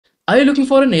Are you looking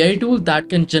for an AI tool that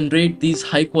can generate these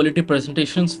high quality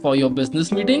presentations for your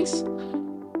business meetings?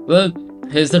 Well,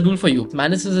 here's the tool for you.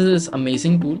 Manus is this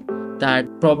amazing tool that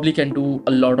probably can do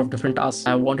a lot of different tasks.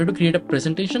 I wanted to create a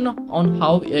presentation on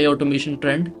how AI automation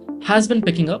trend has been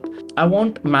picking up. I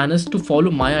want Manus to follow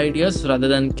my ideas rather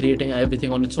than creating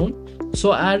everything on its own.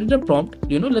 So I added a prompt,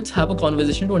 let's have a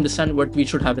conversation to understand what we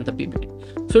should have in the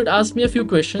PPT. So it asked me a few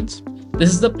questions. This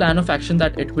is the plan of action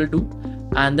that it will do.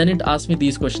 And then it asked me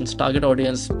these questions: target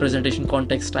audience, presentation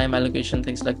context, time allocation,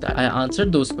 things like that. I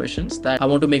answered those questions. That I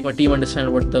want to make my team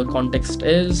understand what the context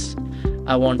is.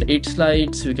 I want 8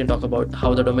 slides. We can talk about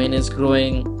how the domain is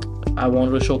growing. I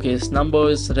want to showcase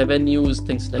numbers, revenues,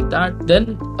 things like that.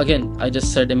 Then again, I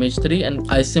just said image 3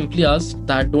 and I simply asked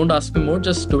that don't ask me more,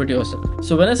 just do it yourself.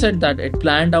 So when I said that, it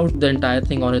planned out the entire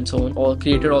thing on its own or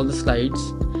created all the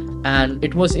slides, and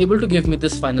it was able to give me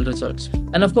this final results.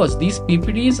 And of course, these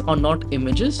PPTs are not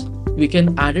images. We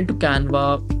can add it to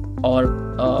Canva or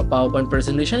PowerPoint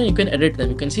presentation and you can edit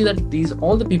them. You can see that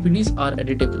all the PPTs are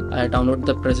editable. I download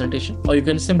the presentation, or you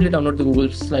can simply download the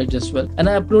Google Slides as well, and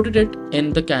I uploaded it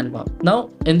in the Canva.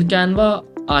 Now in the Canva,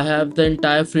 I have the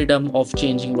entire freedom of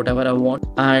changing whatever I want.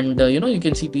 And you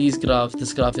can see these graphs.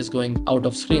 This graph is going out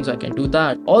of screen, so I can do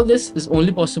that. All this is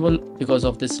only possible because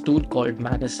of this tool called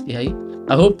Manus AI.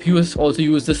 I hope you also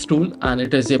use this tool and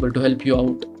it is able to help you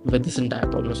out with this entire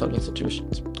problem solving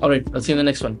situations. All right, I'll see you in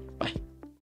the next one. Bye.